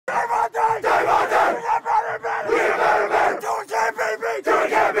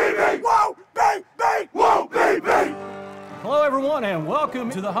everyone, and welcome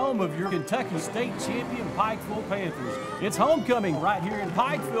to the home of your Kentucky State Champion Pikeville Panthers. It's homecoming right here in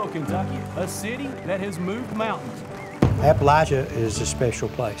Pikeville, Kentucky, a city that has moved mountains. Appalachia is a special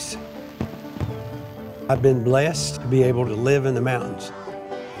place. I've been blessed to be able to live in the mountains.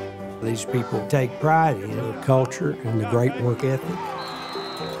 These people take pride in the culture and the great work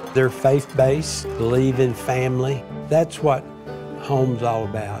ethic. They're faith-based, believe in family. That's what home's all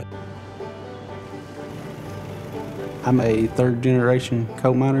about. I'm a third-generation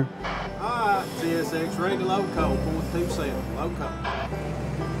coal miner. CSX regular low coal, 0.27 low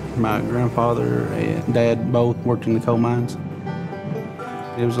coal. My grandfather and dad both worked in the coal mines.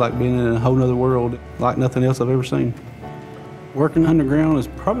 It was like being in a whole other world, like nothing else I've ever seen. Working underground is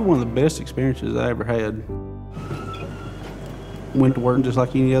probably one of the best experiences I ever had. Went to work just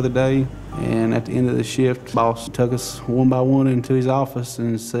like any other day, and at the end of the shift, boss took us one by one into his office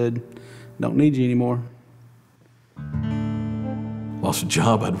and said, "Don't need you anymore." Lost a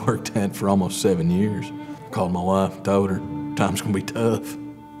job I'd worked at for almost 7 years. Called my wife, told her, time's gonna be tough.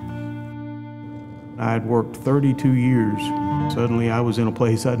 I had worked 32 years. Suddenly I was in a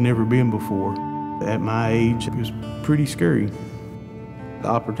place I'd never been before. At my age, it was pretty scary. The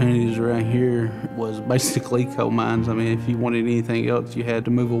opportunities around here was basically coal mines. I mean, if you wanted anything else, you had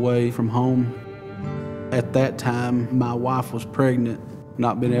to move away from home. At that time, my wife was pregnant,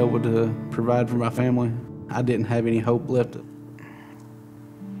 not being able to provide for my family. I didn't have any hope left.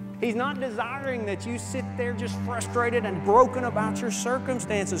 He's not desiring that you sit there just frustrated and broken about your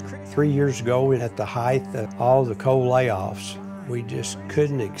circumstances. 3 years ago, at the height of all the coal layoffs, we just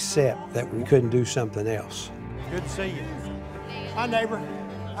couldn't accept that we couldn't do something else. Good to see you. Hi, neighbor.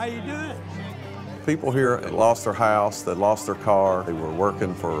 How you doing? People here lost their house, they lost their car, they were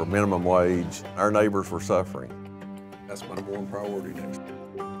working for minimum wage. Our neighbors were suffering. That's my number one priority next.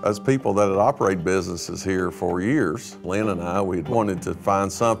 As people that had operated businesses here for years, Lynn and I, we wanted to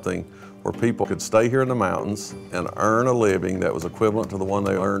find something where people could stay here in the mountains and earn a living that was equivalent to the one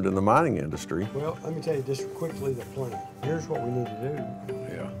they earned in the mining industry. Well, let me tell you just quickly the plan. Here's what we need to do.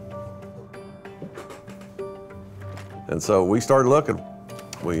 Yeah. And so we started looking.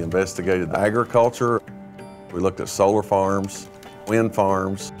 We investigated agriculture. We looked at solar farms, wind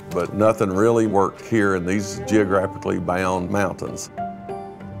farms, but nothing really worked here in these geographically bound mountains.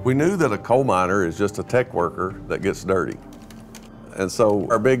 We knew that a coal miner is just a tech worker that gets dirty. And so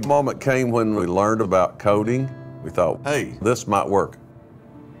our big moment came when we learned about coding. We thought, hey, this might work.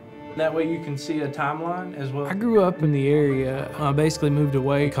 That way you can see a timeline as well. I grew up in the area. I basically moved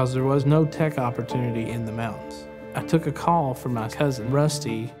away because there was no tech opportunity in the mountains. I took a call from my cousin,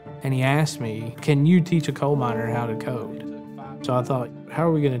 Rusty, and he asked me, can you teach a coal miner how to code? So I thought, how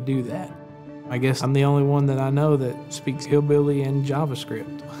are we going to do that? I guess I'm the only one that I know that speaks hillbilly and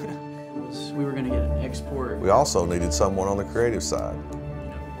JavaScript. We were going to get an export. We also needed someone on the creative side.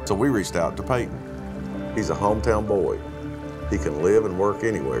 So we reached out to Payton. He's a hometown boy. He can live and work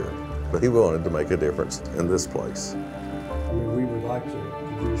anywhere, but he wanted to make a difference in this place. I mean, we would like to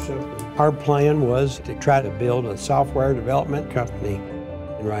do something. Our plan was to try to build a software development company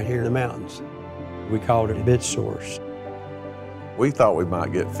right here in the mountains. We called it BitSource. We thought we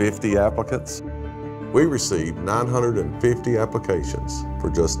might get 50 applicants. We received 950 applications for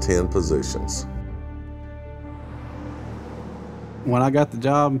just 10 positions. When I got the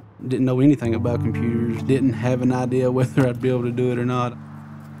job, didn't know anything about computers, didn't have an idea whether I'd be able to do it or not.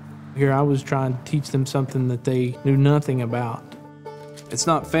 Here I was trying to teach them something that they knew nothing about. It's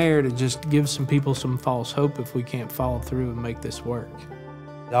not fair to just give some people some false hope if we can't follow through and make this work.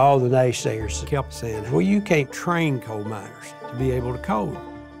 All the naysayers kept saying, well, you can't train coal miners to be able to code.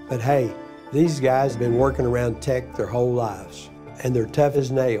 But hey, these guys have been working around tech their whole lives, and they're tough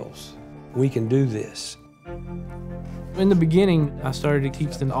as nails. We can do this. In the beginning, I started to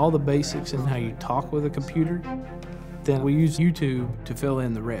teach them all the basics and how you talk with a computer. Then we use YouTube to fill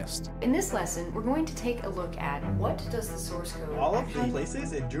in the rest. In this lesson, we're going to take a look at what does the source code all of the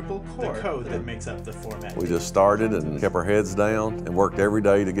places in Drupal core, the code that makes up the format. We just started and kept our heads down and worked every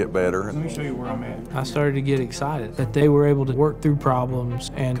day to get better. Let me show you where I'm at. I started to get excited that they were able to work through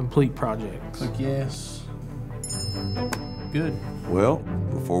problems and complete projects. Click yes. Good. Well,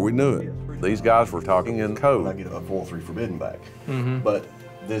 before we knew it, these guys were talking in code. I get a 403 forbidden back. But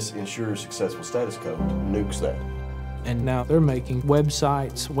this ensures successful status code nukes that. And now they're making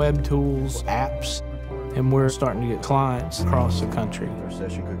websites, web tools, apps, and we're starting to get clients across the country. Our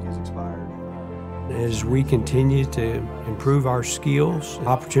session cookies expired. As we continue to improve our skills,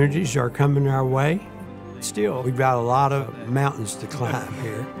 opportunities are coming our way. Still, we've got a lot of mountains to climb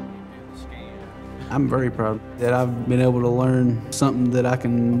here. I'm very proud that I've been able to learn something that I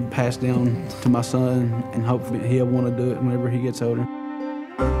can pass down to my son, and hopefully he'll want to do it whenever he gets older.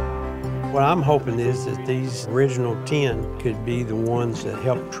 What I'm hoping is that these original 10 could be the ones that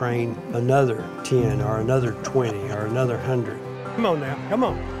help train another 10 or another 20 or another 100. Come on now, come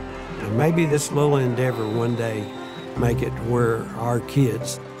on. And maybe this little endeavor one day make it where our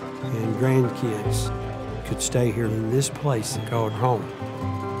kids and grandkids could stay here in this place called home.